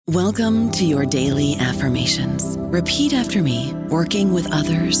Welcome to your daily affirmations. Repeat after me. Working with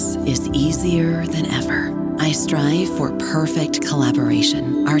others is easier than ever. I strive for perfect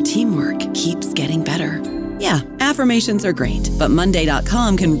collaboration. Our teamwork keeps getting better. Yeah, affirmations are great, but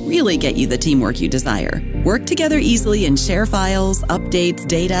Monday.com can really get you the teamwork you desire. Work together easily and share files, updates,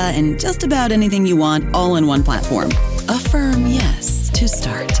 data, and just about anything you want all in one platform. Affirm yes to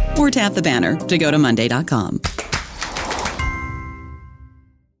start, or tap the banner to go to Monday.com.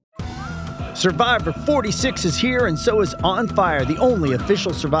 Survivor 46 is here, and so is On Fire, the only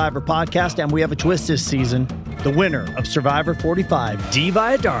official Survivor podcast, and we have a twist this season. The winner of Survivor 45, Dee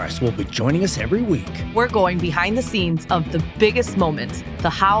Valladares, will be joining us every week. We're going behind the scenes of the biggest moments, the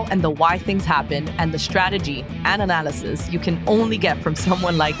how and the why things happen, and the strategy and analysis you can only get from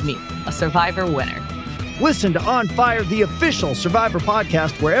someone like me, a Survivor winner. Listen to On Fire, the official Survivor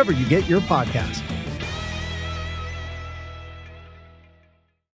podcast, wherever you get your podcasts.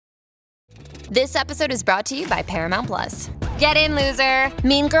 This episode is brought to you by Paramount Plus. Get in, loser!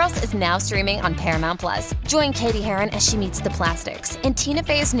 Mean Girls is now streaming on Paramount Plus. Join Katie Heron as she meets the plastics in Tina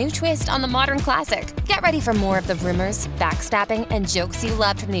Fey's new twist on the modern classic. Get ready for more of the rumors, backstabbing, and jokes you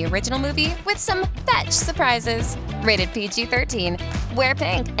loved from the original movie with some fetch surprises. Rated PG-13. Wear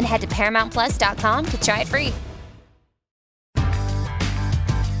pink and head to ParamountPlus.com to try it free.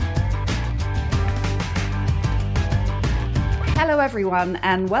 Hello everyone,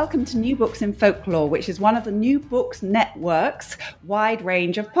 and welcome to New Books in Folklore, which is one of the New Books Network's wide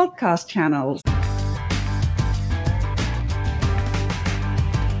range of podcast channels.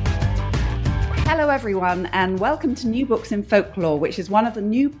 Hello everyone, and welcome to New Books in Folklore, which is one of the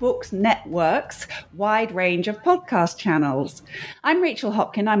New Books Network's wide range of podcast channels. I'm Rachel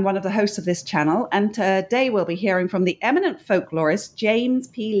Hopkin, I'm one of the hosts of this channel, and today we'll be hearing from the eminent folklorist James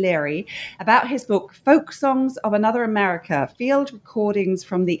P. Leary about his book Folk Songs of Another America, Field Recordings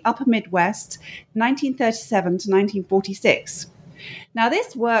from the Upper Midwest, 1937 to 1946. Now,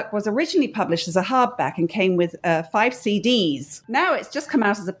 this work was originally published as a hardback and came with 5 CDs. Now it's just come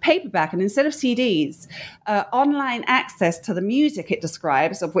out as a paperback, and instead of CDs, online access to the music it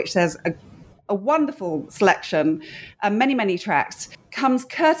describes, of which there's a wonderful selection, many, many tracks, comes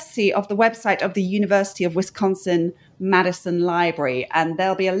courtesy of the website of the University of Wisconsin-Madison Library. And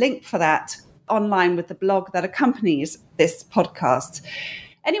there'll be a link for that online with the blog that accompanies this podcast.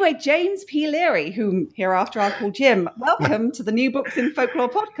 Anyway, James P. Leary, whom hereafter I'll call Jim, welcome to the New Books in Folklore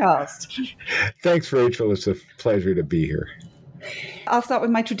podcast. Thanks, Rachel. It's a pleasure to be here. I'll start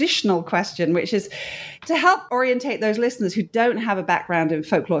with my traditional question, which is to help orientate those listeners who don't have a background in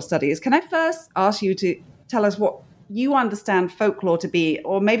folklore studies. Can I first ask you to tell us what you understand folklore to be,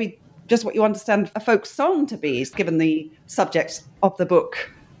 or maybe just what you understand a folk song to be, given the subject of the book?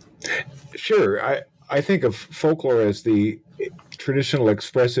 Sure. I think of folklore as the traditional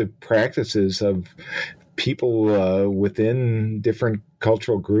expressive practices of people within different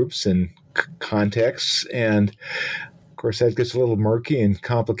cultural groups and contexts. And of course, that gets a little murky in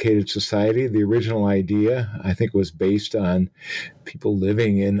complicated society. The original idea, I think, was based on people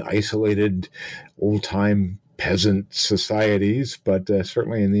living in isolated old-time peasant societies. But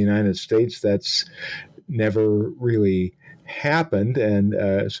certainly in the United States, that's never really happened.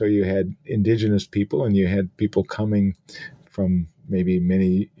 And so you had indigenous people and you had people coming from maybe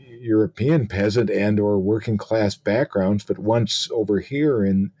many European peasant and or working class backgrounds, but once over here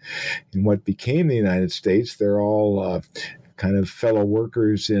in what became the United States, they're all kind of fellow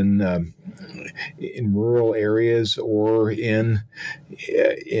workers in rural areas or in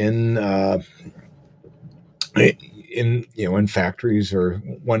factories or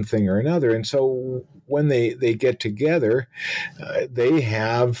one thing or another. And so when they get together, they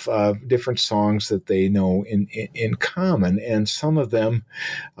have different songs that they know in common, and some of them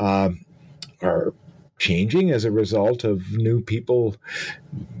are changing as a result of new people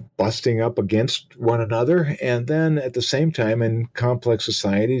busting up against one another. And then at the same time, in complex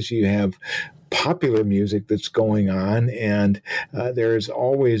societies, you have popular music that's going on, and there's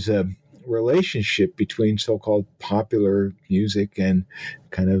always a relationship between so-called popular music and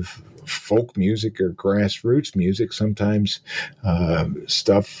kind of folk music or grassroots music. Sometimes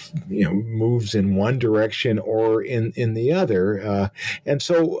stuff moves in one direction or in the other. And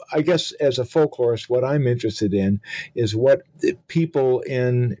so I guess as a folklorist, what I'm interested in is what people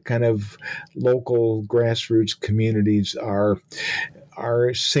in kind of local grassroots communities are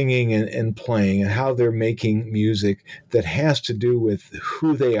are singing and playing, and how they're making music that has to do with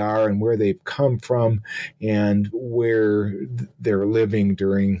who they are and where they've come from and where they're living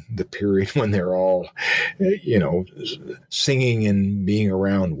during the period when they're all, singing and being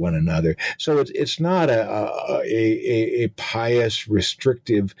around one another. So it's not a pious,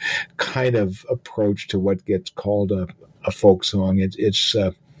 restrictive kind of approach to what gets called a folk song. It's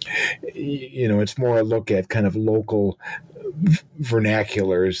more a look at kind of local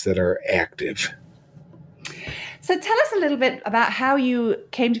vernaculars that are active. So tell us a little bit about how you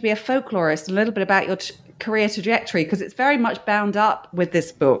came to be a folklorist, a little bit about your career trajectory, because it's very much bound up with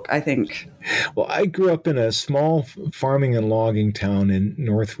this book, I think. Well, I grew up in a small farming and logging town in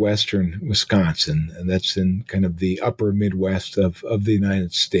northwestern Wisconsin, and that's in kind of the upper Midwest of the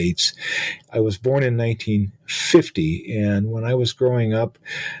United States. I was born in 1950, and when I was growing up,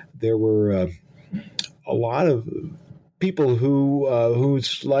 there were a lot of people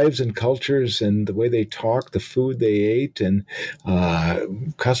whose lives and cultures and the way they talk, the food they ate, and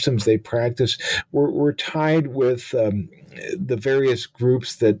customs they practiced were tied with the various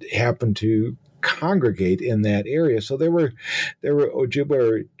groups that happened to congregate in that area. So there were Ojibwa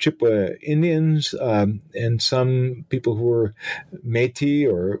or Chippewa Indians and some people who were Métis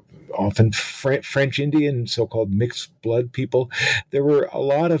or often French Indian, so-called mixed blood people. There were a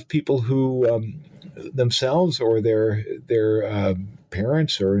lot of people who themselves or their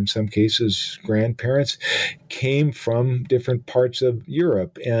parents, or in some cases grandparents, came from different parts of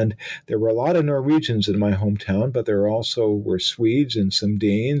Europe. And there were a lot of Norwegians in my hometown, but there also were Swedes and some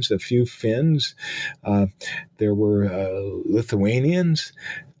Danes, a few Finns. There were Lithuanians.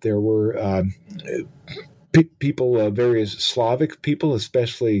 There were people, various Slavic people,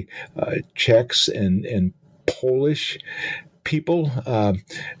 especially Czechs and Polish people.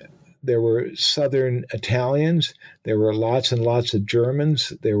 There were Southern Italians. There were lots and lots of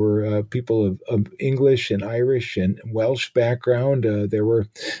Germans. There were people of English and Irish and Welsh background. There were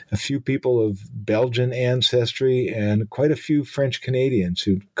a few people of Belgian ancestry and quite a few French Canadians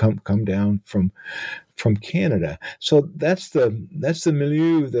who'd come down from Canada. So that's the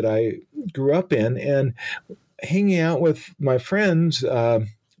milieu that I grew up in, and hanging out with my friends,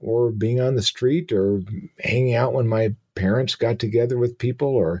 or being on the street, or hanging out when my parents got together with people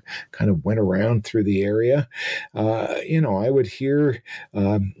or kind of went around through the area. I would hear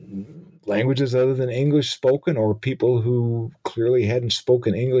languages other than English spoken, or people who clearly hadn't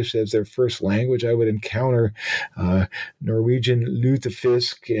spoken English as their first language. I would encounter Norwegian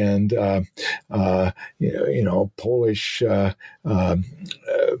lutefisk and Polish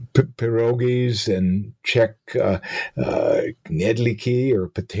pierogies and Czech knedlíky or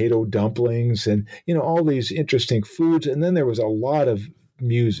potato dumplings, and all these interesting foods. And then there was a lot of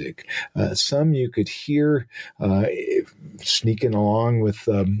music. Some you could hear sneaking along with,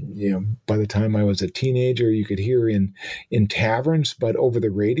 by the time I was a teenager, you could hear in taverns, but over the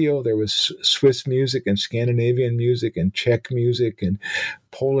radio, there was Swiss music and Scandinavian music and Czech music and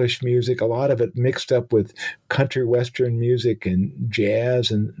Polish music, a lot of it mixed up with country western music and jazz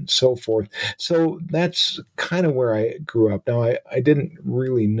and so forth. So that's kind of where I grew up. Now, I didn't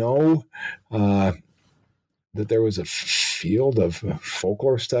really know that there was a field of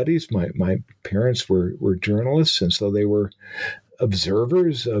folklore studies. My parents were journalists, and so they were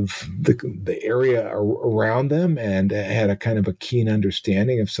observers of the area around them, and had a kind of a keen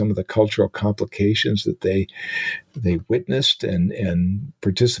understanding of some of the cultural complications that they witnessed and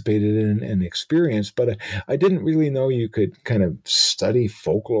participated in and experienced. But I didn't really know you could kind of study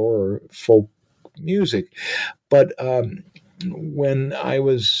folklore or folk music. But when I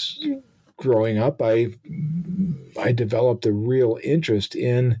was growing up, I developed a real interest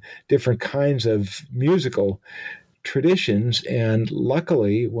in different kinds of musical traditions. And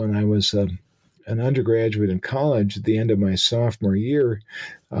luckily, when I was an undergraduate in college, at the end of my sophomore year,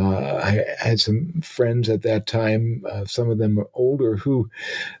 I had some friends at that time, some of them older, who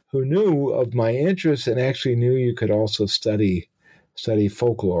knew of my interest and actually knew you could also study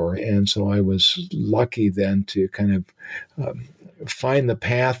folklore. And so I was lucky then to kind of find the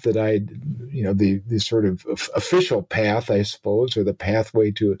path that the sort of official path, I suppose, or the pathway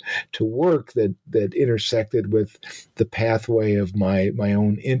to work that intersected with the pathway of my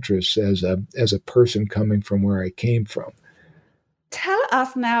own interests as a person coming from where I came from. Tell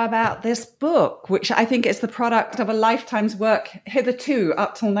us now about this book, which I think is the product of a lifetime's work hitherto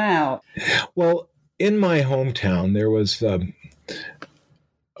up till now. Well, in my hometown, there was a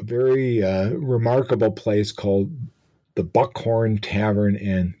very remarkable place called the Buckhorn Tavern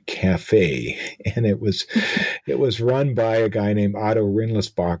and Cafe, and it was run by a guy named Otto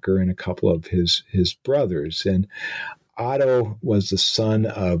Rindlisbacher and a couple of his brothers. And Otto was the son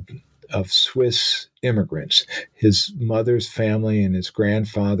of Swiss immigrants. His mother's family and his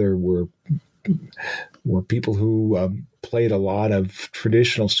grandfather were people who played a lot of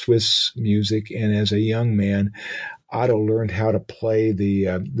traditional Swiss music, and as a young man, Otto learned how to play the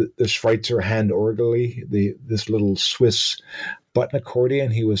Schweitzer Handorgel, this little Swiss button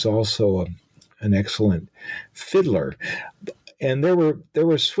accordion. He was also an excellent fiddler. And there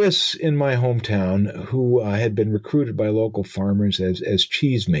were Swiss in my hometown who had been recruited by local farmers as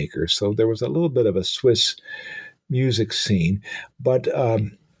cheesemakers. So there was a little bit of a Swiss music scene. But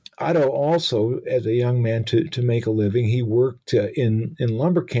Otto also, as a young man, to make a living, he worked in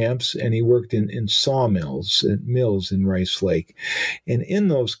lumber camps, and he worked in sawmills and mills in Rice Lake. And in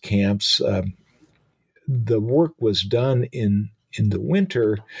those camps, the work was done in the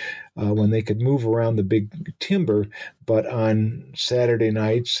winter when they could move around the big timber, but on Saturday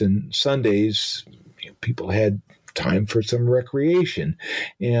nights and Sundays, people had time for some recreation.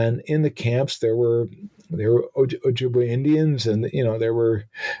 And in the camps, there were Ojibwe Indians, and there were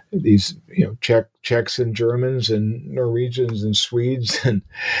these Czechs and Germans and Norwegians and Swedes and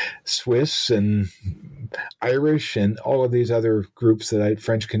Swiss and Irish and all of these other groups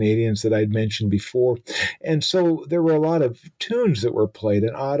French Canadians that I'd mentioned before. And so there were a lot of tunes that were played,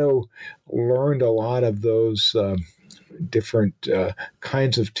 and Otto learned a lot of those different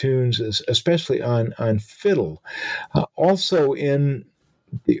kinds of tunes, especially on fiddle. Also in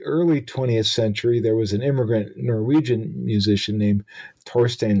the early 20th century, there was an immigrant Norwegian musician named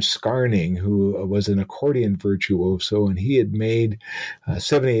Torstein Skarning, who was an accordion virtuoso, and he had made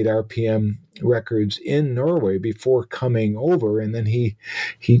 78 RPM records in Norway before coming over, and then he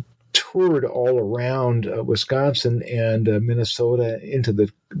toured all around Wisconsin and Minnesota into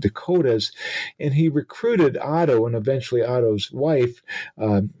the Dakotas, and he recruited Otto and eventually Otto's wife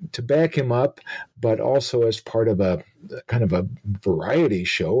to back him up, but also as part of a kind of a variety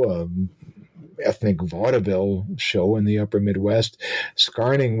show, ethnic vaudeville show in the upper Midwest.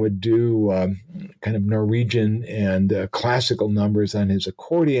 Skarning would do kind of Norwegian and classical numbers on his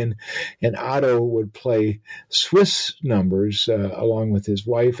accordion, and Otto would play Swiss numbers along with his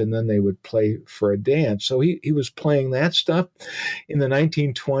wife, and then they would play for a dance. So he was playing that stuff. In the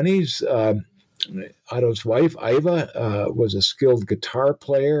 1920s, Otto's wife, Iva, was a skilled guitar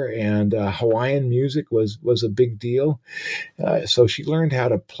player, and Hawaiian music was a big deal. So she learned how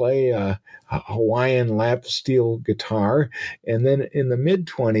to play a Hawaiian lap steel guitar. And then in the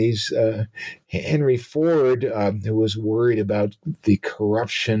mid-20s, Henry Ford, who was worried about the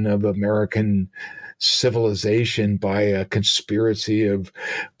corruption of American civilization by a conspiracy of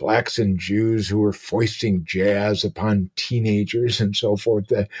blacks and Jews who were foisting jazz upon teenagers and so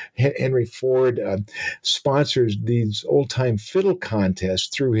forth. Henry Ford sponsors these old-time fiddle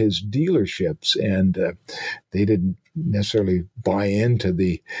contests through his dealerships, and they didn't necessarily buy into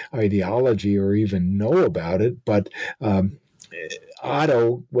the ideology or even know about it, but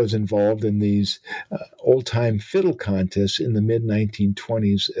Otto was involved in these old-time fiddle contests in the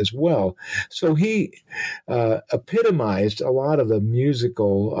mid-1920s as well. So he epitomized a lot of the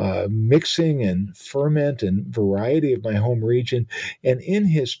musical mixing and ferment and variety of my home region. And in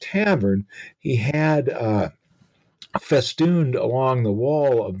his tavern, he had festooned along the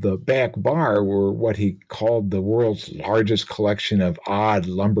wall of the back bar were what he called the world's largest collection of odd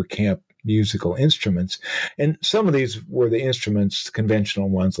lumber camp musical instruments. And some of these were the instruments, conventional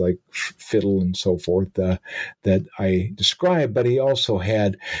ones like fiddle and so forth, that I described, but he also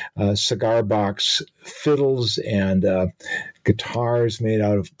had cigar box fiddles and guitars made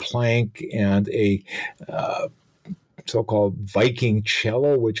out of plank, and a so-called Viking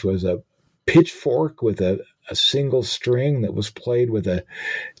cello, which was a pitchfork with a single string that was played with a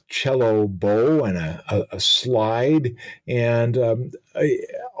cello bow and a slide, and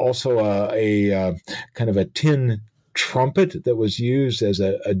also a kind of a tin trumpet that was used as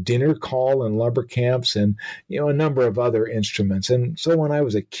a dinner call in lumber camps, and a number of other instruments. And so when I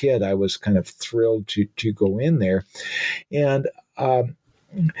was a kid, I was kind of thrilled to go in there, and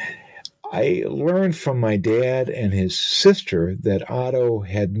I learned from my dad and his sister that Otto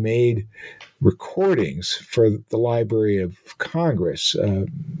had made recordings for the Library of Congress.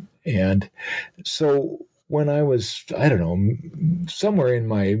 And so when I was, somewhere in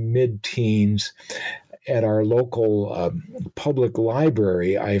my mid-teens, at our local public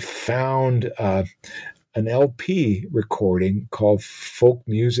library, I found an LP recording called Folk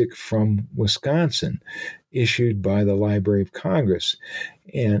Music from Wisconsin, issued by the Library of Congress.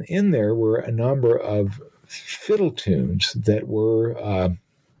 And in there were a number of fiddle tunes that were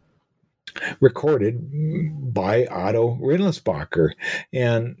recorded by Otto Rindlisbacher.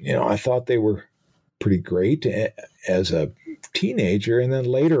 And, I thought they were pretty great as a teenager. And then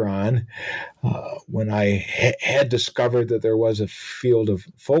later on, when I had discovered that there was a field of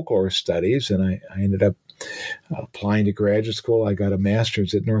folklore studies, and I ended up applying to graduate school. I got a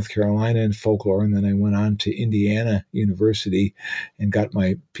master's at North Carolina in folklore, and then I went on to Indiana University and got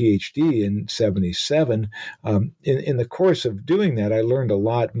my PhD in 1977. In the course of doing that, I learned a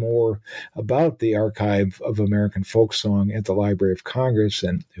lot more about the Archive of American Folk Song at the Library of Congress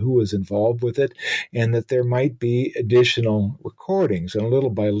and who was involved with it, and that there might be additional recordings. And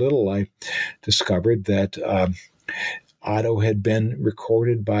little by little, I discovered that Otto had been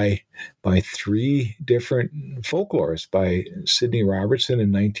recorded by 3 different folklorists, by Sidney Robertson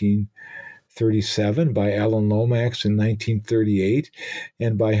in 1937, by Alan Lomax in 1938,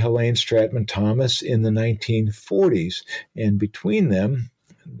 and by Helene Stratman Thomas in the 1940s. And between them,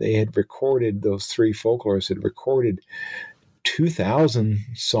 they had recorded, those 3 folklorists had recorded 2,000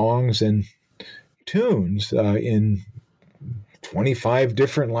 songs and tunes in 25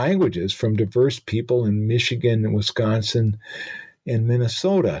 different languages from diverse people in Michigan and Wisconsin and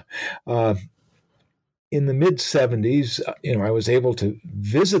Minnesota. In the mid-'70s, I was able to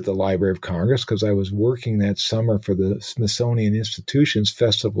visit the Library of Congress because I was working that summer for the Smithsonian Institution's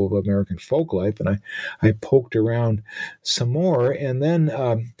Festival of American Folklife, and I poked around some more. And then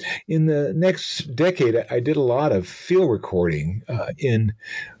in the next decade, I did a lot of field recording in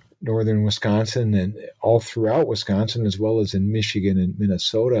northern Wisconsin and all throughout Wisconsin, as well as in Michigan and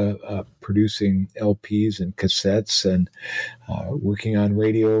Minnesota, producing LPs and cassettes and working on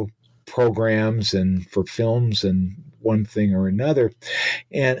radio programs and for films and one thing or another.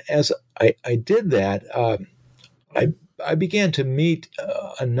 And as I did that, I began to meet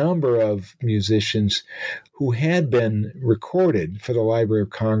a number of musicians who had been recorded for the Library of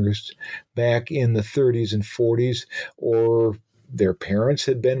Congress back in the 30s and 40s, or their parents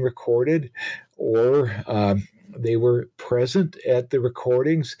had been recorded, or they were present at the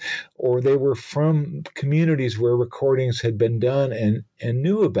recordings, or they were from communities where recordings had been done and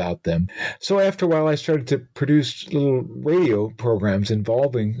knew about them. So after a while, I started to produce little radio programs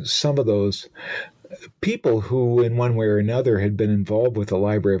involving some of those people who, in one way or another, had been involved with the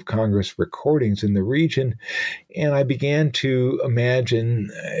Library of Congress recordings in the region. And I began to imagine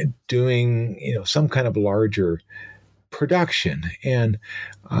doing, some kind of larger production. And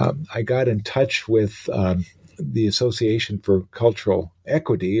I got in touch with the Association for Cultural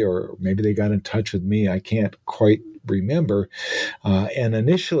Equity, or maybe they got in touch with me. I can't quite remember. And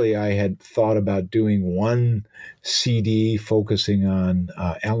initially, I had thought about doing one CD focusing on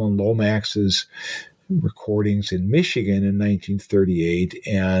Alan Lomax's recordings in Michigan in 1938.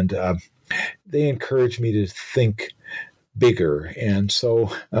 And they encouraged me to think bigger. And so,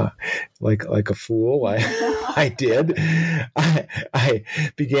 like a fool, I did. I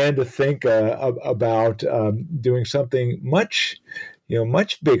began to think about doing something much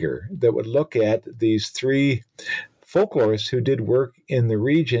bigger that would look at these 3 folklorists who did work in the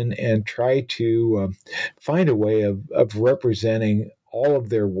region and try to find a way of representing all of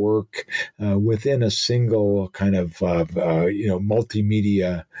their work within a single kind of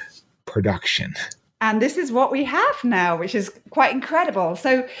multimedia production. And this is what we have now, which is quite incredible.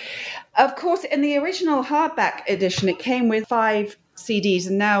 So, of course, in the original hardback edition, it came with 5 CDs,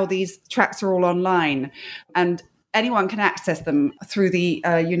 and now these tracks are all online. And anyone can access them through the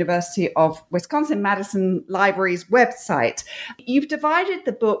University of Wisconsin-Madison Library's website. You've divided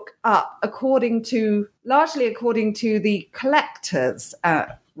the book up largely according to the collectors,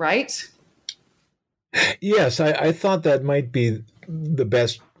 right? Yes, I thought that might be the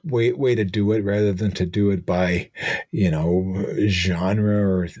best way to do it, rather than to do it by, genre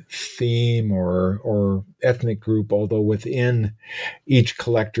or theme or ethnic group. Although within each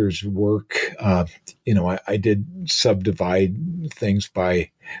collector's work, I did subdivide things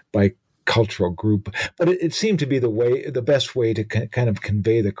by cultural group, but it seemed to be the best way to kind of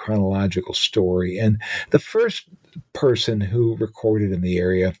convey the chronological story. And the first person who recorded in the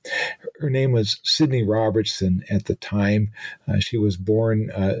area, her name was Sidney Robertson at the time. She was born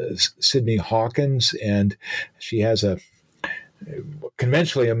Sidney Hawkins, and she has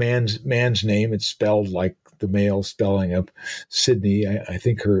conventionally a man's name. It's spelled like the male spelling of Sidney. I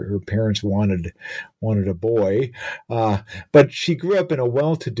think her parents wanted a boy, but she grew up in a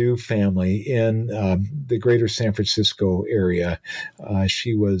well-to-do family in the greater San Francisco area.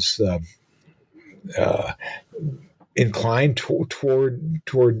 She was inclined toward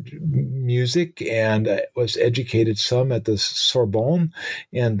music and was educated some at the Sorbonne,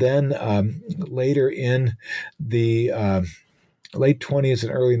 and then later in the late 20s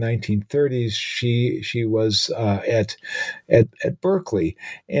and early 1930s, she was at Berkeley.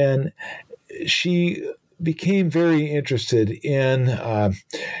 And she became very interested in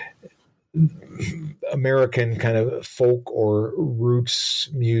American kind of folk or roots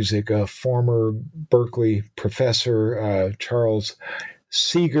music. A former Berkeley professor, Charles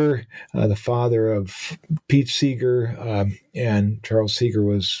Seeger, the father of Pete Seeger, and Charles Seeger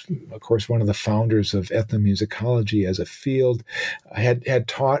was, of course, one of the founders of ethnomusicology as a field. Had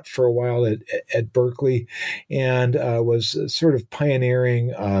taught for a while at Berkeley, and was sort of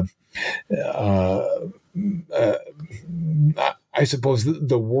pioneering. I suppose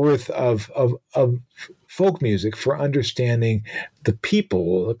the worth of folk music for understanding the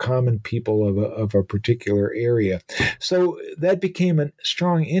people, the common people of a particular area. So that became a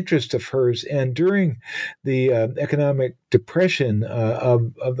strong interest of hers. And during the economic depression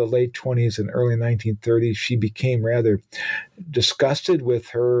of the late 20s and early 1930s, she became rather disgusted with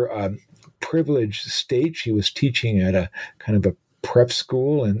her privileged state. She was teaching at a kind of a prep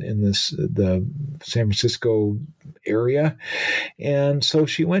school in the San Francisco area. And so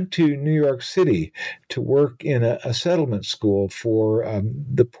she went to New York City to work in a settlement school for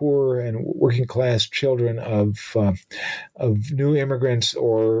the poor and working class children of new immigrants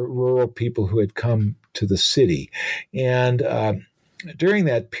or rural people who had come to the city. And during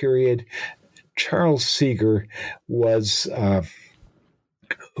that period, Charles Seeger was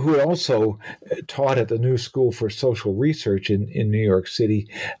who also taught at the New School for Social Research in New York City,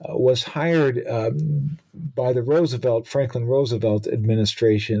 was hired by the Franklin Roosevelt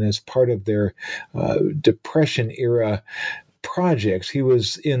administration as part of their Depression-era projects. He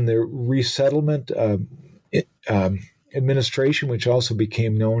was in the resettlement administration, which also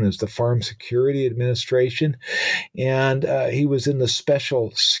became known as the Farm Security Administration, and he was in the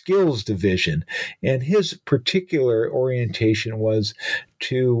Special Skills Division. And his particular orientation was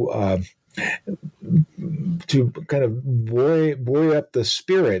to kind of buoy up the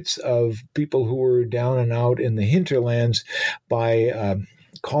spirits of people who were down and out in the hinterlands by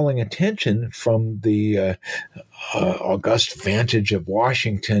calling attention from the august vantage of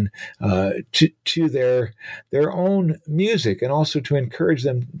Washington to their own music, and also to encourage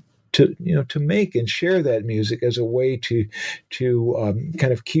them to make and share that music as a way to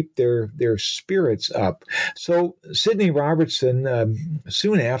kind of keep their spirits up. So Sidney Robertson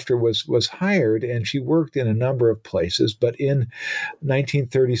soon after was hired, and she worked in a number of places. But in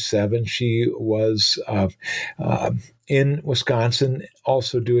 1937, she was in Wisconsin,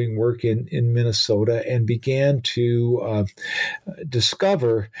 also doing work in Minnesota, and began to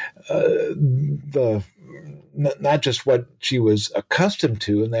discover not just what she was accustomed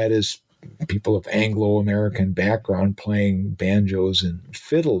to, and that is people of Anglo-American background playing banjos and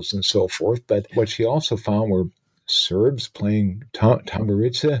fiddles and so forth, but what she also found were Serbs playing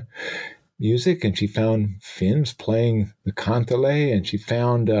tamburica music, and she found Finns playing the kantele, and she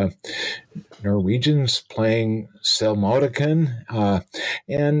found Norwegians playing Selmodican,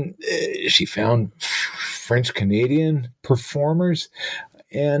 and she found French-Canadian performers,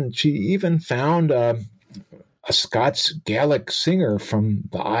 and she even found a Scots Gaelic singer from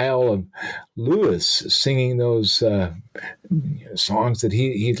the Isle of Lewis singing those songs that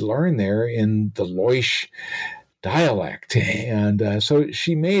he'd learned there in the Loish dialect. And so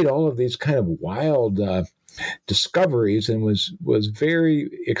she made all of these kind of wild discoveries and was very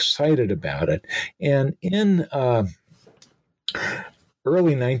excited about it. And in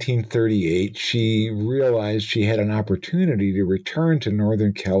early 1938, she realized she had an opportunity to return to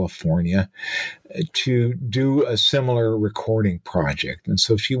Northern California to do a similar recording project. And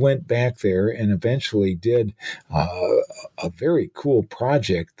so she went back there and eventually did a very cool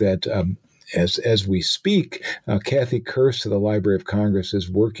project that as we speak, Kathy Kirst of the Library of Congress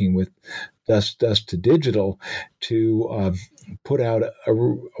is working with Dust to Digital to put out a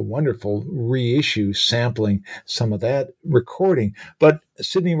wonderful reissue sampling some of that recording. But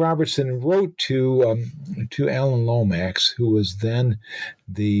Sidney Robertson wrote to Alan Lomax, who was then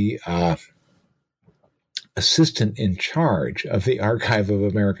the assistant in charge of the Archive of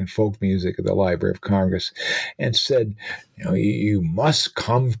American Folk Music at the Library of Congress, and said, you must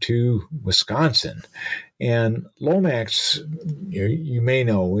come to Wisconsin. And Lomax, you may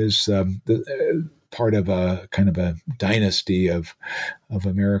know, is part of a kind of a dynasty of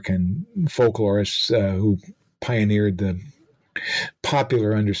American folklorists who pioneered the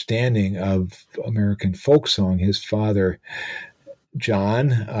popular understanding of American folk song. His father,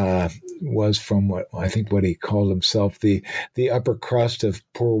 John, was from what he called himself the upper crust of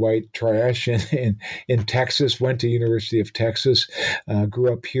poor white trash in Texas, went to University of Texas,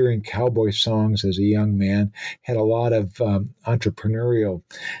 grew up hearing cowboy songs as a young man, had a lot of entrepreneurial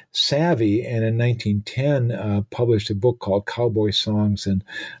savvy, and in 1910 published a book called Cowboy Songs and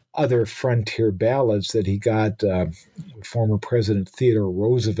other frontier ballads that he got former President Theodore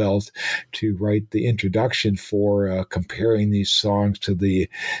Roosevelt to write the introduction for, comparing these songs to the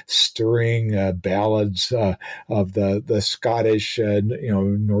stirring ballads of the Scottish,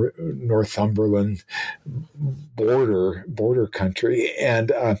 Northumberland border country.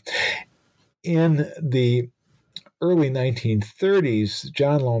 And in the early 1930s,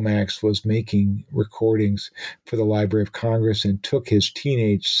 John Lomax was making recordings for the Library of Congress and took his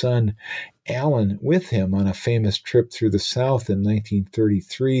teenage son, Alan, with him on a famous trip through the South in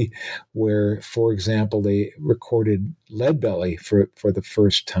 1933, where, for example, they recorded Leadbelly for the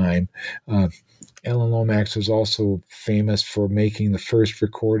first time. Alan Lomax was also famous for making the first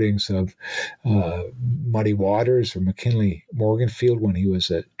recordings of Muddy Waters or McKinley Morganfield when he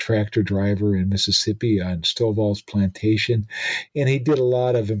was a tractor driver in Mississippi on Stovall's plantation. And he did a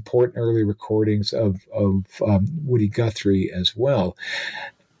lot of important early recordings of Woody Guthrie as well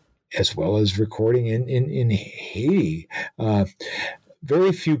as recording in Haiti.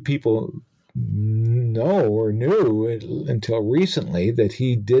 Very few people know or knew until recently that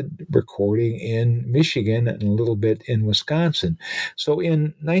he did recording in Michigan and a little bit in Wisconsin. So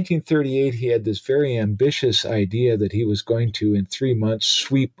in 1938, he had this very ambitious idea that he was going to, in 3 months,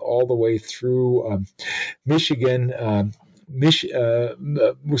 sweep all the way through Michigan,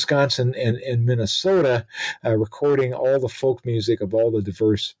 Wisconsin, and Minnesota, recording all the folk music of all the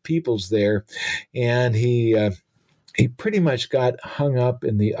diverse peoples there. And he pretty much got hung up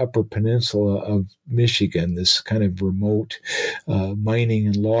in the Upper Peninsula of Michigan, this kind of remote mining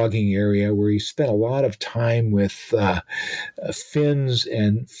and logging area where he spent a lot of time with Finns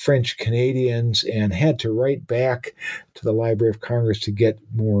and French Canadians and had to write back to the Library of Congress to get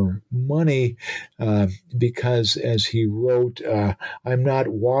more money because, as he wrote, I'm not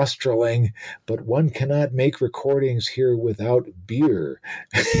wastrelling, but one cannot make recordings here without beer.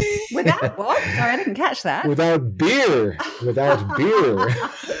 Without what? Sorry, I didn't catch that. Without beer.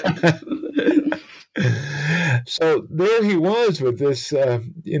 So there he was with this,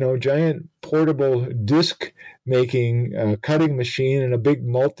 giant portable disc making cutting machine and a big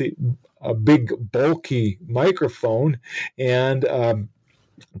bulky microphone and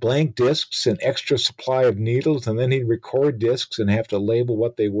blank discs, an extra supply of needles, and then he'd record discs and have to label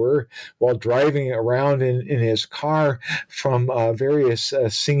what they were while driving around in his car from various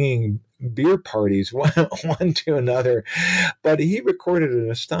singing beer parties, one to another. But he recorded an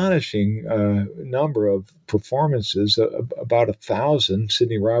astonishing number of performances, about 1,000.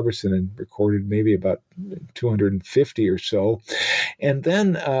 Sidney Robertson had recorded maybe about 250 or so. And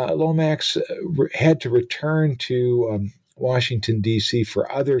then Lomax had to return to Washington, D.C. for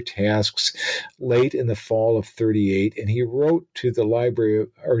other tasks late in the fall of 1938, and he wrote to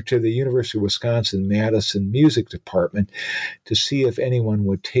the University of Wisconsin-Madison Music Department to see if anyone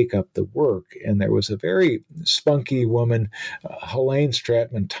would take up the work. And there was a very spunky woman, Helene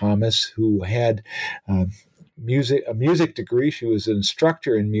Stratman Thomas, who had a music degree. She was an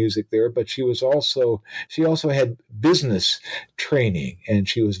instructor in music there, but she also had business training, and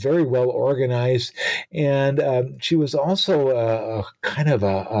she was very well organized. And she was also a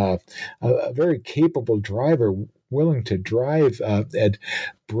very capable driver, willing to drive at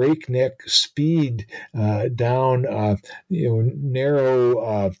breakneck speed down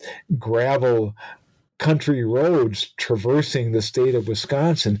narrow gravel country roads traversing the state of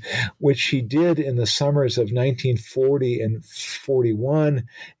Wisconsin, which she did in the summers of 1940 and 41.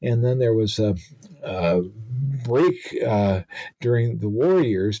 And then there was a break during the war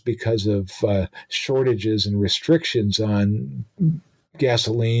years because of shortages and restrictions on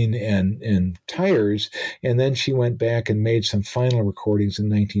gasoline and tires, and then she went back and made some final recordings in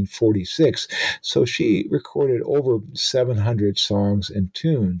 1946. So she recorded over 700 songs and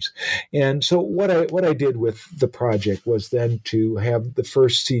tunes. And so what I did with the project was then to have the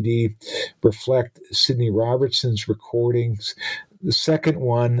first CD reflect Sidney Robertson's recordings. The second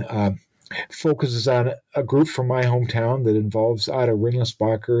one focuses on a group from my hometown that involves Otto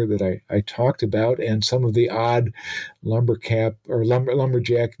Rindlisbacher that I talked about, and some of the odd lumberjack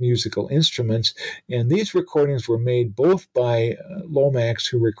musical instruments. And these recordings were made both by Lomax,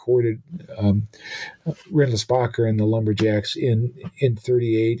 who recorded Rindlisbacher and the Lumberjacks in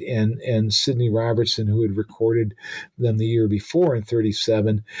 1938, and Sidney Robertson, who had recorded them the year before in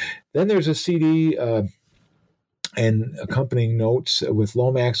 1937. Then there's a CD and accompanying notes with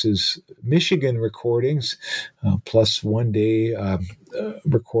Lomax's Michigan recordings, plus one day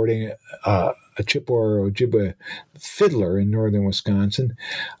recording a Chippewa or Ojibwe fiddler in northern Wisconsin.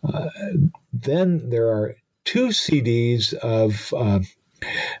 Then there are two CDs of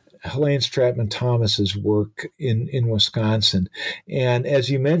Helene Stratman Thomas's work in Wisconsin. And as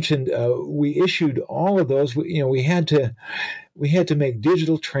you mentioned, we issued all of those. We had to make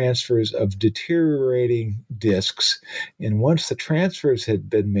digital transfers of deteriorating discs. And once the transfers had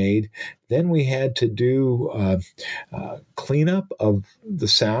been made, then we had to do cleanup of the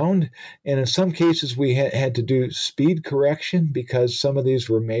sound. And in some cases, we had to do speed correction because some of these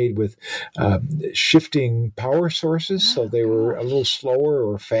were made with shifting power sources. So they were a little slower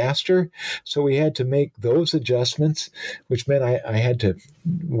or faster. So we had to make those adjustments, which meant I had to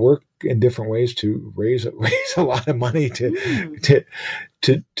work in different ways to raise a lot of money to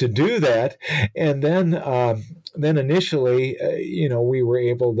do that. And then initially, we were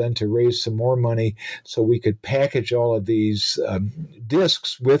able then to raise some more money so we could package all of these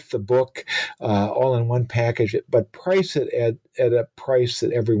discs with the book all in one package, but price it at a price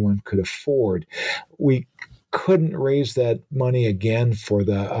that everyone could afford. We couldn't raise that money again for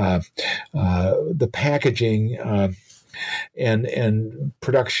the packaging and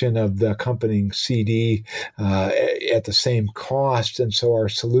production of the accompanying CD at the same cost. And so our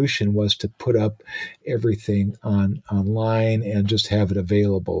solution was to put up everything online and just have it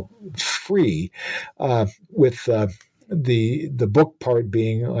available free, with the book part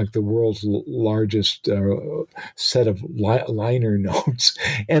being like the world's largest set of liner notes.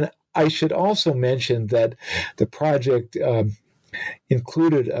 And I should also mention that the project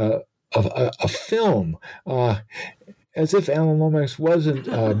included a film, as if Alan Lomax wasn't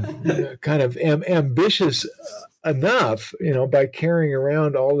kind of ambitious enough, by carrying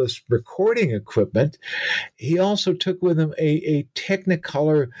around all this recording equipment. He also took with him a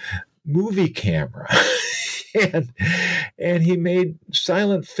Technicolor movie camera. And he made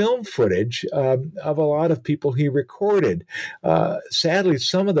silent film footage of a lot of people he recorded. Sadly,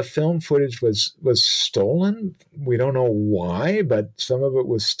 some of the film footage was stolen. We don't know why, but some of it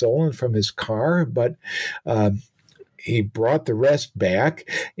was stolen from his car. But he brought the rest back,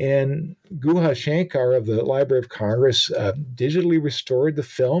 and Guha Shankar of the Library of Congress digitally restored the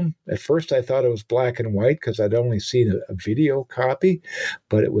film. At first, I thought it was black and white because I'd only seen a video copy,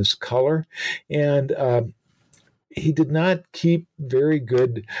 but it was color. And he did not keep very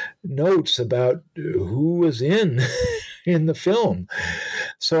good notes about who was in the film.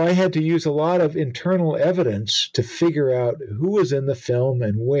 So I had to use a lot of internal evidence to figure out who was in the film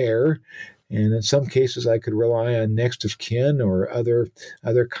and where. And in some cases, I could rely on next of kin or other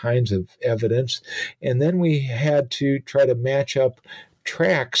kinds of evidence. And then we had to try to match up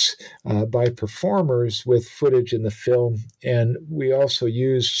tracks by performers with footage in the film. And we also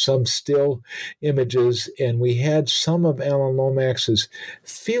used some still images, and we had some of Alan Lomax's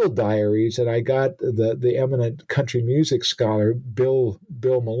field diaries. And I got the eminent country music scholar, Bill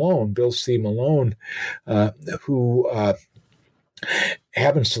C. Malone, who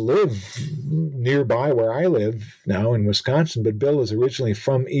happens to live nearby where I live now in Wisconsin, but Bill is originally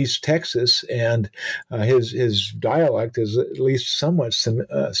from East Texas, and his dialect is at least somewhat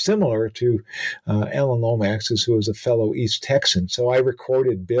similar to Alan Lomax's, who was a fellow East Texan. So I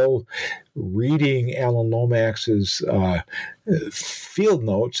recorded Bill reading Alan Lomax's field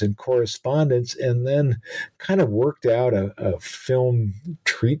notes and correspondence, and then kind of worked out a film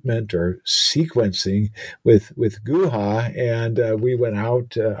treatment or sequencing with Guha, and we went out.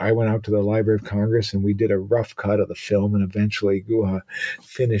 I went out to the Library of Congress, and we did a rough cut of the film, and eventually Guha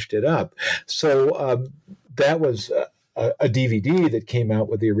finished it up. So that was a DVD that came out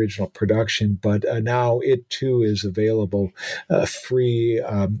with the original production, but now it too is available free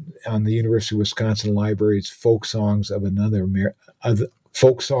on the University of Wisconsin Library's Folk Songs of Another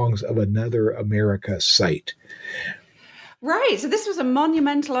America site. Right. So this was a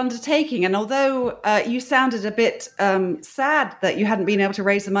monumental undertaking. And although you sounded a bit sad that you hadn't been able to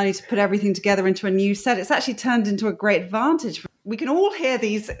raise the money to put everything together into a new set, it's actually turned into a great advantage. We can all hear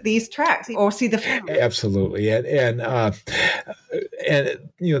these tracks or see the film. Absolutely. And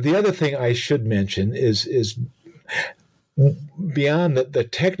the other thing I should mention is beyond the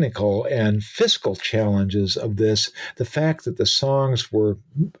technical and fiscal challenges of this, the fact that the songs were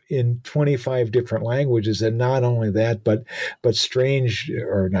in 25 different languages, and not only that, but strange,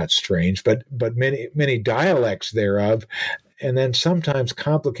 or not strange, but many dialects thereof, and then sometimes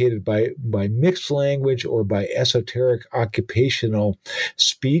complicated by mixed language or by esoteric occupational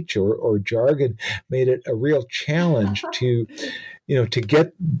speech or jargon, made it a real challenge to to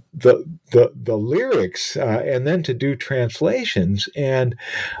get the lyrics and then to do translations. And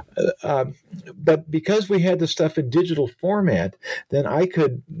but because we had the stuff in digital format, then I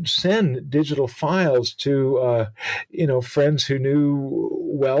could send digital files to friends who knew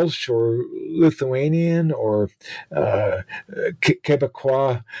Welsh or Lithuanian or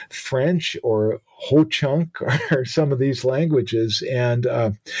Quebecois French or Ho-Chunk or some of these languages. And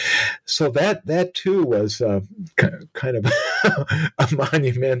so that too was kind of a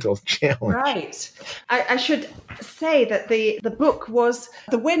monumental challenge. Right. I should say that the book was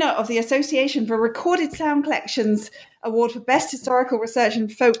the winner of the Association for Recorded Sound Collections Award for Best Historical Research in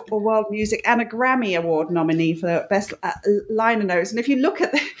Folk or World Music, and a Grammy Award nominee for Best Liner Notes. And if you look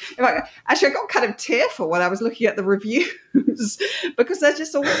at actually I got kind of tearful when I was looking at the reviews because they're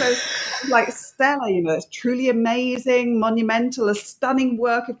just all so stellar, it's truly amazing, monumental, a stunning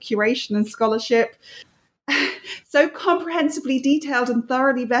work of curation and scholarship. So comprehensively detailed and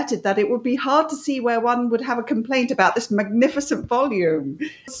thoroughly vetted that it would be hard to see where one would have a complaint about this magnificent volume.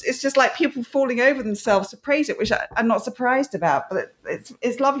 It's just like people falling over themselves to praise it, which I'm not surprised about. But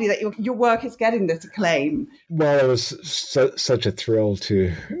it's lovely that your work is getting this acclaim. Well, it was such a thrill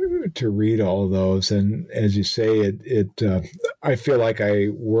to read all of those, and as you say, it I feel like I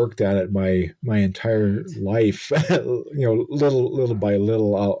worked on it my entire life. Little by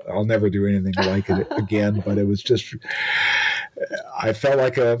little. I'll never do anything like it again. But it was just, I felt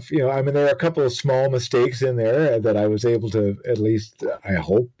like there were a couple of small mistakes in there that I was able to, at least, I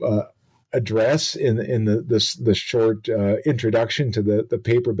hope, address in the short introduction to the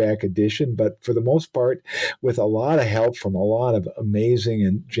paperback edition, but for the most part, with a lot of help from a lot of amazing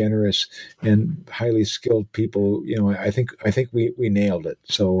and generous and highly skilled people, I think we nailed it.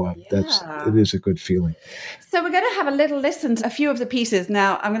 So it is a good feeling. So we're going to have a little listen to a few of the pieces.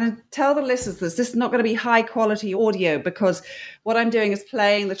 Now, I'm going to tell the listeners this is not going to be high quality audio because what I'm doing is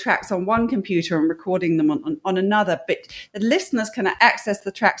playing the tracks on one computer and recording them on another. But the listeners can access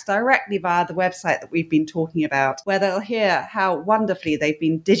the tracks directly via the website that we've been talking about, where they'll hear how wonderfully they've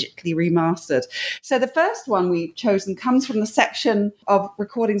been digitally remastered. So the first one we've chosen comes from the section of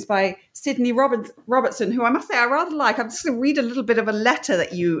recordings by Sydney Robertson, who I must say I rather like. I'm just going to read a little bit of a letter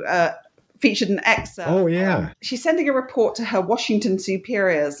that you featured an excerpt. Oh, yeah. She's sending a report to her Washington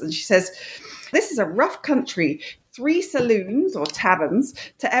superiors, and she says, "This is a rough country. 3 saloons or taverns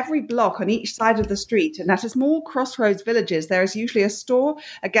to every block on each side of the street. And at small crossroads villages, there is usually a store,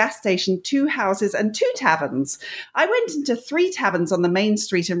 a gas station, 2 houses, and 2 taverns. I went into 3 taverns on the main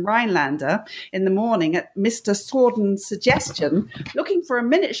street in Rhinelander in the morning at Mr. Sorden's suggestion, looking for a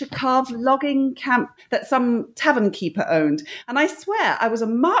miniature carved logging camp that some tavern keeper owned. And I swear I was a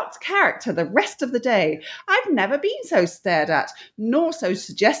marked character the rest of the day. I've never been so stared at, nor so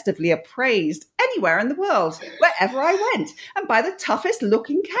suggestively appraised anywhere in the world, wherever I went, and by the toughest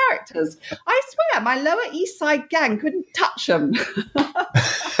looking characters. I swear my Lower East Side gang couldn't touch them."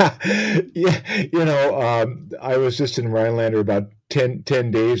 I was just in Rhinelander about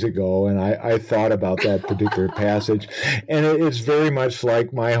 10 days ago, and I thought about that particular passage, and it's very much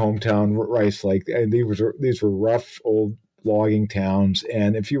like my hometown, Rice Lake. And these were rough old logging towns,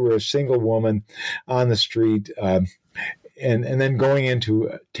 and if you were a single woman on the street, and then going into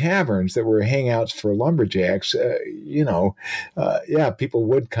taverns that were hangouts for lumberjacks, people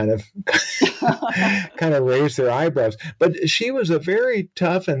would kind of raise their eyebrows. But she was a very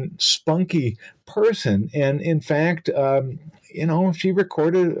tough and spunky person, and in fact, she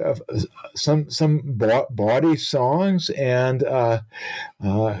recorded some bawdy songs, and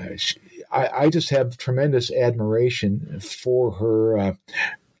I just have tremendous admiration for her.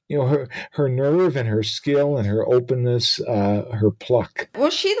 Her nerve and her skill and her openness, her pluck.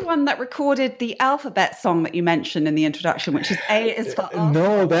 Was she the one that recorded the alphabet song that you mentioned in the introduction, which is A is for Arthur?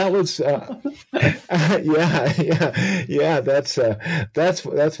 No, that was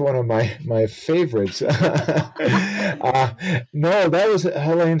that's one of my favorites. No, that was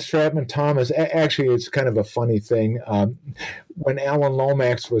Helene Stratman Thomas. Actually, it's kind of a funny thing. When Alan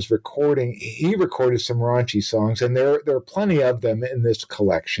Lomax was recording, he recorded some raunchy songs, and there are plenty of them in this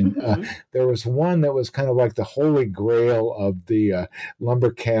collection. Mm-hmm. There was one that was kind of like the holy grail of the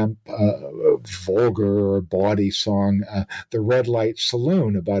lumber camp vulgar or bawdy song, The Red Light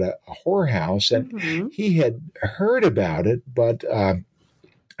Saloon, about a whorehouse. And mm-hmm. he had heard about it, but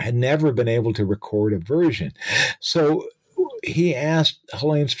had never been able to record a version. So he asked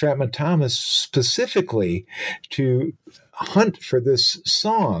Helene Stratman Thomas specifically to hunt for this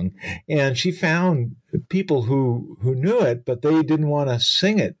song, and she found people who knew it, but they didn't want to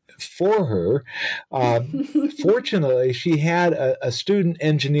sing it for her. Fortunately, she had a student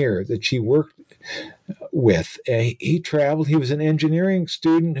engineer that she worked with. He traveled. He was an engineering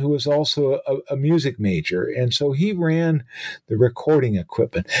student who was also a music major, and so he ran the recording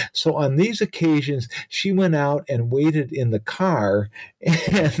equipment. So on these occasions, she went out and waited in the car,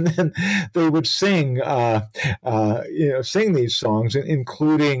 and then they would sing, sing these songs,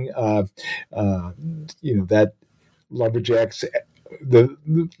 including, that Lumberjacks.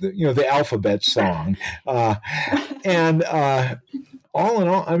 The alphabet song, and all in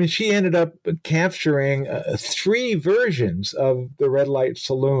all, I mean, she ended up capturing 3 versions of the Red Light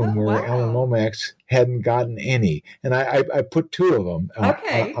Saloon, where Alan Lomax hadn't gotten any, and I put 2 of them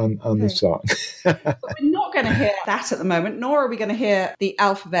on the song. But we're not going to hear that at the moment, nor are we going to hear the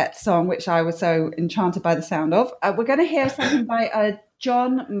alphabet song, which I was so enchanted by the sound of. We're going to hear something by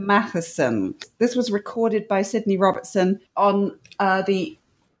John Matheson. This was recorded by Sidney Robertson on the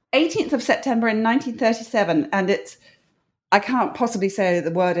 18th of September in 1937, and it's, I can't possibly say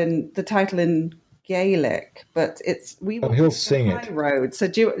the title in Gaelic, but it's he'll sing it. High Road. So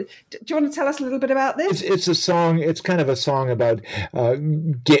do you want to tell us a little bit about this? It's a song. It's kind of a song about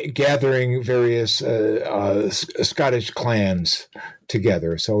gathering various Scottish clans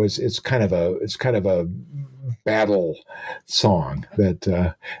together. So it's kind of a battle song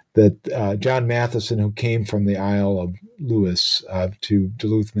that John Matheson, who came from the Isle of Lewis to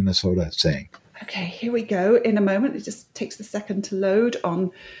Duluth, Minnesota, sang. Okay, here we go. In a moment, it just takes a second to load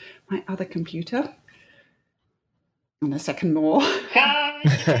on my other computer. And a second more.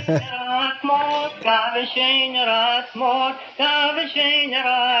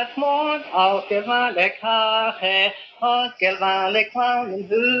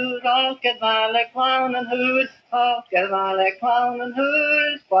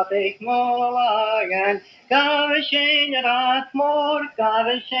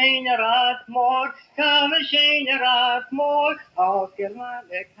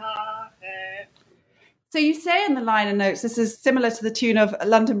 So you say in the liner notes, this is similar to the tune of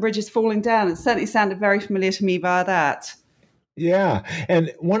London Bridge is Falling Down. It certainly sounded very familiar to me via that. Yeah,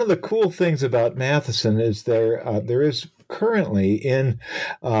 and one of the cool things about Matheson is there is currently in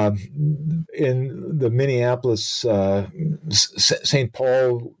the Minneapolis, St.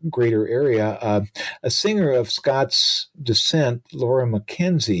 Paul greater area, a singer of Scots descent, Laura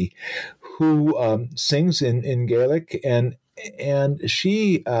McKenzie, who sings in Gaelic, and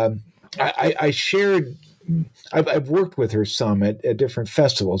she. I shared. I've worked with her some at different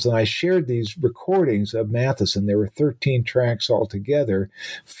festivals, and I shared these recordings of Matheson. There were 13 tracks altogether.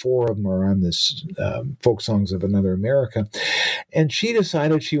 4 of them are on this Folk Songs of Another America. And she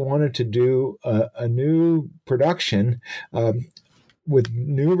decided she wanted to do a new production with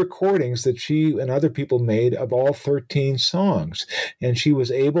new recordings that she and other people made of all 13 songs. And she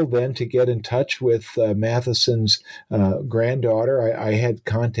was able then to get in touch with Matheson's granddaughter. I had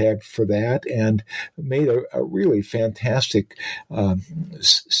contact for that and made a really fantastic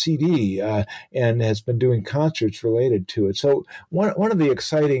CD and has been doing concerts related to it. So one of the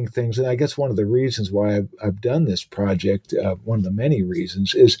exciting things, and I guess one of the reasons why I've done this project, one of the many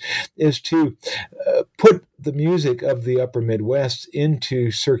reasons, is to put the music of the Upper Midwest into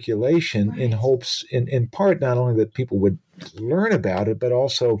circulation in hopes, in part, not only that people would learn about it, but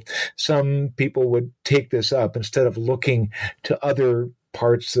also some people would take this up instead of looking to other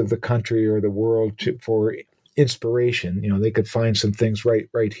parts of the country or the world for inspiration. They could find some things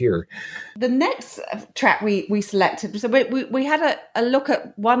right here. The next track we selected, so we had a look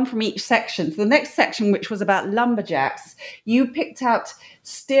at one from each section. So the next section, which was about lumberjacks, you picked out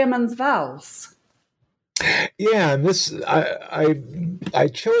Stearman's Valse. Yeah, and this I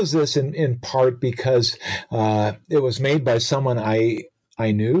chose this in part because it was made by someone I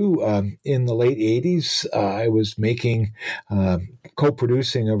knew in the late 80s. I was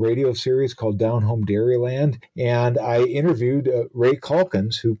co-producing a radio series called Down Home Dairyland, and I interviewed Ray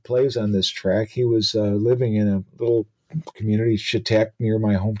Calkins, who plays on this track. He was living in a little community, Chetek, near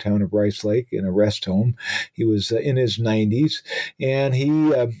my hometown of Rice Lake, in a rest home. He was in his 90s, and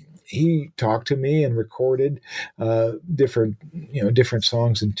he talked to me and recorded different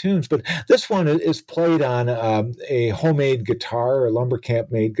songs and tunes. But this one is played on a homemade guitar, a lumber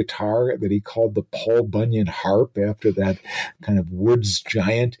camp made guitar that he called the Paul Bunyan harp, after that kind of woods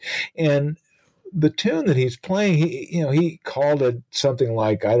giant. And the tune that he's playing, he called it something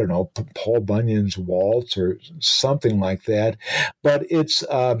like, I don't know, Paul Bunyan's Waltz or something like that. But it's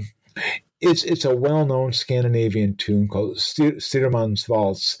a well-known Scandinavian tune called Stearman's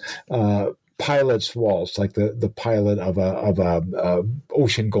Valse, pilot's waltz, like the pilot of a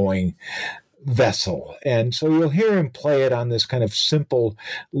ocean-going vessel. And so you'll hear him play it on this kind of simple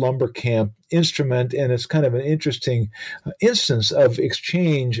lumber camp instrument, and it's kind of an interesting instance of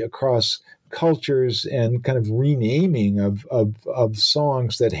exchange across cultures and kind of renaming of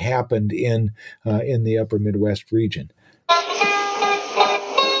songs that happened in the upper Midwest region.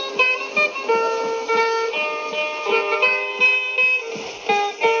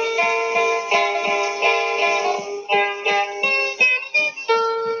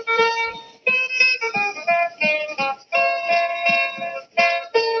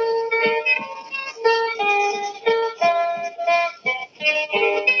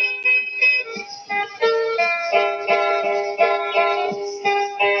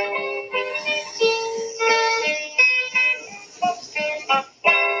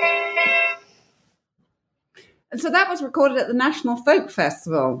 And so that was recorded at the National Folk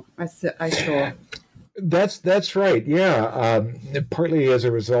Festival, I saw. That's right. Yeah, partly as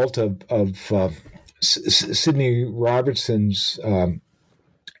a result of Sidney Robertson's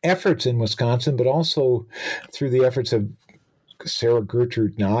efforts in Wisconsin, but also through the efforts of Sarah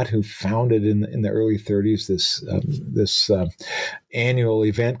Gertrude Knott, who founded in the early 30s this annual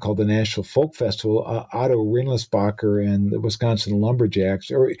event called the National Folk Festival. Otto Rindlisbacher and the Wisconsin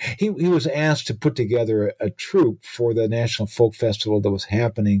Lumberjacks, or he was asked to put together a troupe for the National Folk Festival that was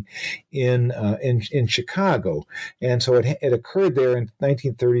happening in Chicago, and so it occurred there in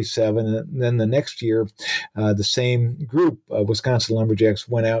 1937, and then the next year, the same group, Wisconsin Lumberjacks,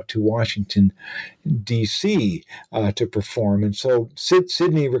 went out to Washington, D.C. To perform. And so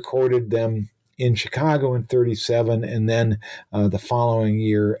Sidney recorded them in Chicago in 1937, and then the following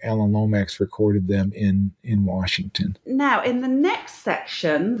year, Alan Lomax recorded them in Washington. Now, in the next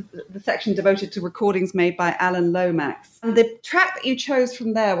section, the section devoted to recordings made by Alan Lomax, and the track that you chose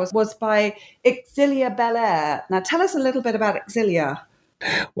from there was by Exilia Belair. Now, tell us a little bit about Exilia.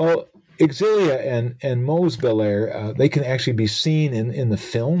 Well, Exilia and Mose Belair, they can actually be seen in the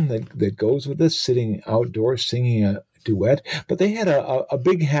film that goes with this, sitting outdoors singing a duet. But they had a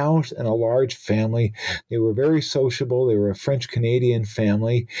big house and a large family. They were very sociable. They were a French-Canadian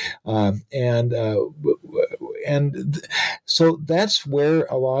family. So that's where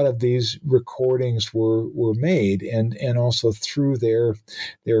a lot of these recordings were made, and also through their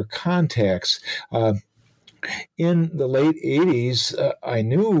contacts. In the late 80s, I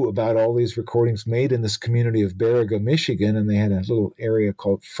knew about all these recordings made in this community of Baraga, Michigan, and they had a little area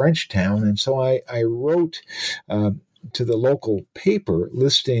called Frenchtown. And so I wrote to the local paper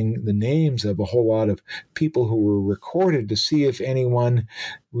listing the names of a whole lot of people who were recorded to see if anyone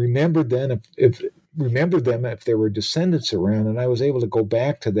remembered them, if there were descendants around. And I was able to go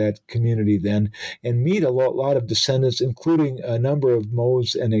back to that community then and meet a lot of descendants, including a number of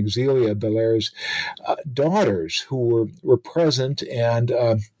Mose and Exilia Belair's daughters who were present and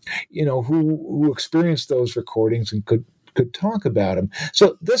who experienced those recordings and could talk about them.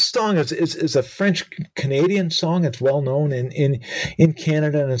 So this song is a French-Canadian song. It's well known in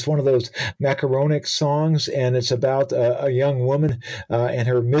Canada, and it's one of those macaronic songs, and it's about a young woman and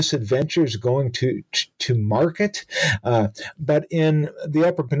her misadventures going to market. But in the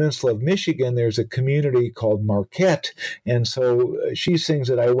Upper Peninsula of Michigan, there's a community called Marquette, and so she sings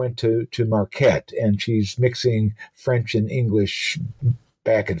that I went to Marquette, and she's mixing French and English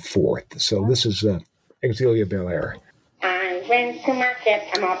back and forth. So this is Exilia Belair. I went to Marquette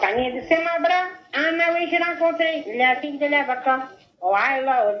à mon panier de Saint-Marbras. En Marie, j'ai rencontré la fille de l'avocat. Oh, I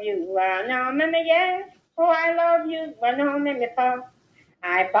love you. Non, mais yes. Oh, I love you. Non, mais pas.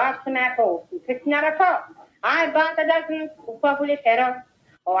 I bought some apples. It's not a fault. I bought a dozen. Pourquoi vous les faire?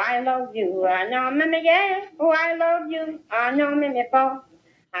 Oh, I love you. Non, mais yes. Oh, I love you. Non, mais pas.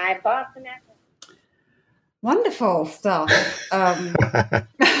 I bought some apples. Wonderful stuff.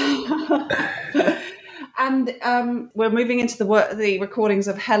 And we're moving into the recordings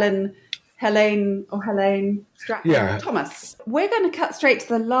of Helene Thomas. We're going to cut straight to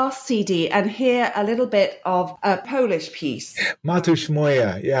the last CD and hear a little bit of a Polish piece. Matusz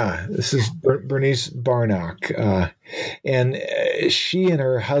Moja, yeah. This is Bernice Barnock. And she and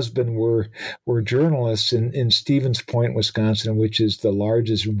her husband were journalists in Stevens Point, Wisconsin, which is the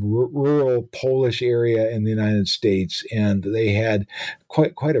largest rural Polish area in the United States. And they had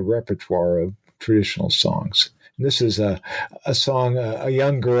quite a repertoire of traditional songs. This is a song a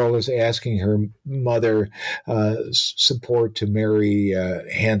young girl is asking her mother support to marry a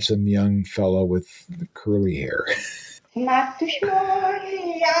handsome young fellow with curly hair. Matuś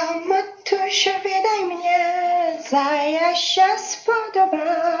moja, Matusiu, wydaj mnie, za Jasia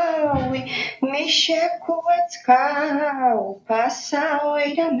spodobały mi się kółeczka upasały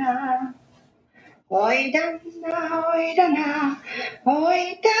rana. Oi danna, oi danna,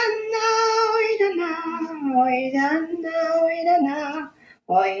 oi danna, oi danna, oi danna, oi danna,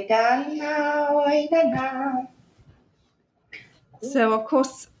 oi danna, oi danna. So, of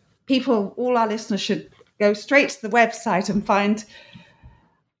course, all our listeners should go straight to the website and find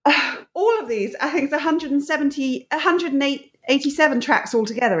all of these. I think it's 187 tracks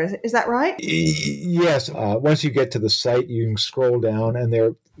altogether. Is that right? Yes. Once you get to the site, you can scroll down,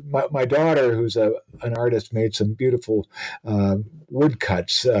 and my daughter, who's an artist, made some beautiful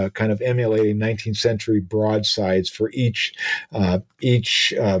woodcuts, kind of emulating 19th century broadsides for each of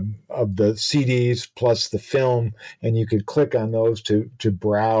the CDs plus the film, and you could click on those to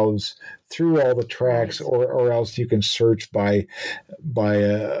browse through all the tracks, or else you can search by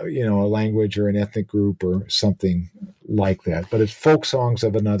a language or an ethnic group or something like that. But it's folk songs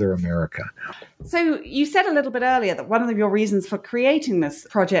of another America. So you said a little bit earlier that one of your reasons for creating this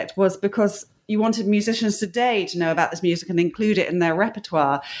project was because you wanted musicians today to know about this music and include it in their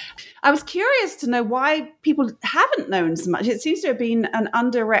repertoire. I was curious to know why people haven't known so much. It seems to have been an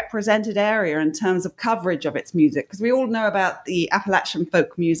underrepresented area in terms of coverage of its music, because we all know about the Appalachian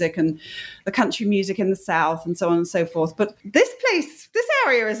folk music and the country music in the South and so on and so forth. But this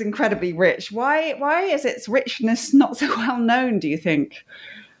area is incredibly rich. Why is its richness not so well known, do you think?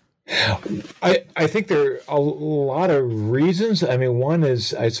 I think there are a lot of reasons. I mean, one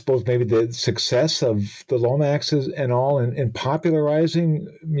is, I suppose, maybe the success of the Lomaxes and all in popularizing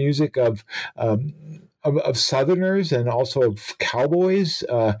music of Southerners and also of cowboys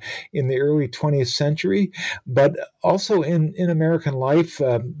in the early 20th century, but also in American life.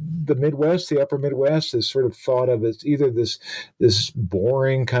 The Midwest, the Upper Midwest, is sort of thought of as either this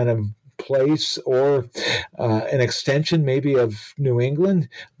boring kind of place or an extension maybe of New England.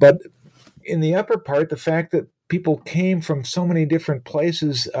 But in the upper part, the fact that people came from so many different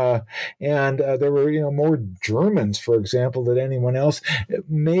places, and there were more Germans, for example, than anyone else,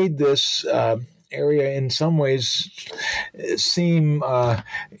 made this area in some ways seem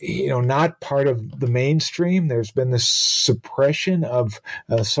not part of the mainstream. There's been this suppression of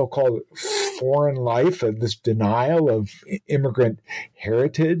so-called foreign life, this denial of immigrant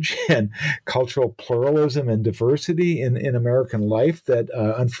heritage and cultural pluralism and diversity in American life that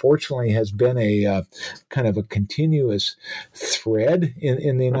unfortunately has been a kind of a continuous thread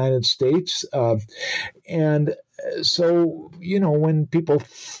in the United States. And so, when people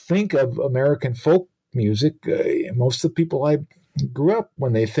think of American folk music, most of the people I grew up,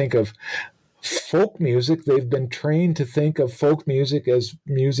 when they think of folk music, they've been trained to think of folk music as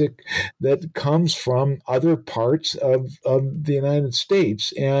music that comes from other parts of the United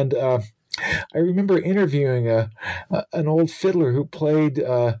States. And I remember interviewing an old fiddler who played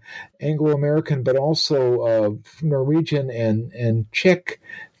Anglo-American, but also Norwegian and Czech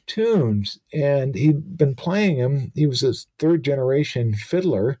tunes, and he'd been playing them. He was a third-generation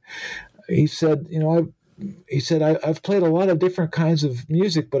fiddler. He said, I've played a lot of different kinds of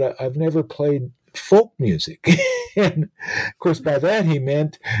music, but I've never played folk music. And of course, by that he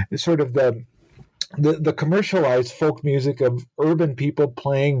meant sort of the commercialized folk music of urban people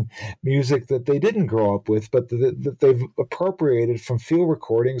playing music that they didn't grow up with, but that they've appropriated from field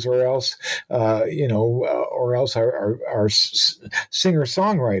recordings, or else, our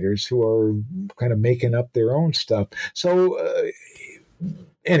singer-songwriters who are kind of making up their own stuff. So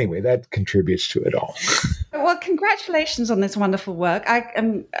anyway, that contributes to it all. Well, congratulations on this wonderful work.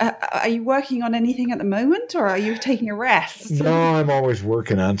 Are you working on anything at the moment, or are you taking a rest? No, I'm always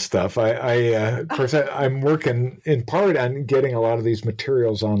working on stuff. Of course, I'm working in part on getting a lot of these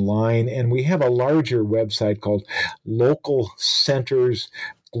materials online, and we have a larger website called Local Centers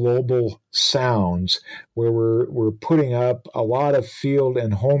Global Sounds, where we're putting up a lot of field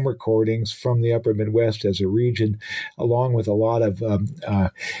and home recordings from the Upper Midwest as a region, along with a lot of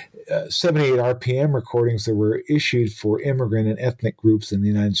 78 RPM recordings that were issued for immigrant and ethnic groups in the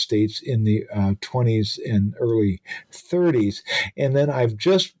United States in the 20s and early 30s. And then I've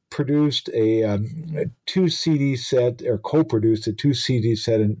just produced a 2 CD set, or co-produced a 2 CD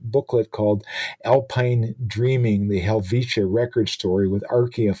set and booklet called Alpine Dreaming, the Helvetia record story, with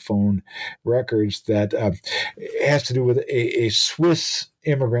Archaeophone Records, that has to do with a Swiss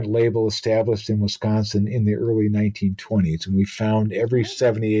immigrant label established in Wisconsin in the early 1920s. And we found every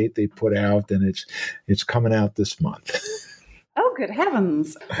 78 they put out, and it's coming out this month. Oh, good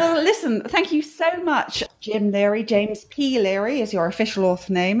heavens. Well, listen, thank you so much, Jim Leary. James P. Leary is your official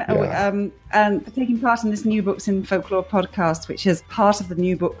author name. Yeah. And for taking part in this New Books in Folklore podcast, which is part of the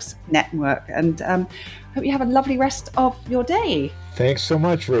New Books Network. And hope you have a lovely rest of your day. Thanks so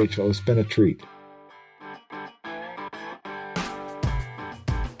much, Rachel. It's been a treat.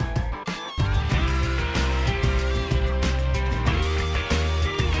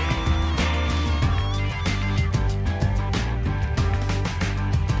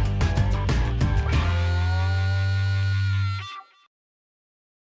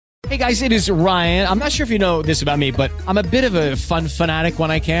 Hey guys, it is Ryan. I'm not sure if you know this about me, but I'm a bit of a fun fanatic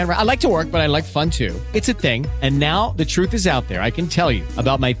when I can. I like to work, but I like fun too. It's a thing. And now the truth is out there. I can tell you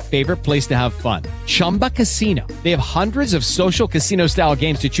about my favorite place to have fun. Chumba Casino. They have hundreds of social casino style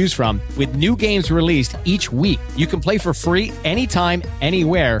games to choose from with new games released each week. You can play for free anytime,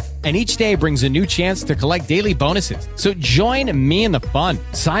 anywhere. And each day brings a new chance to collect daily bonuses. So join me in the fun.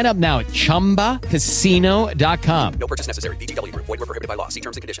 Sign up now at ChumbaCasino.com. No purchase necessary. VGW Group. Void where prohibited by law. See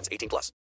terms and conditions. 18+.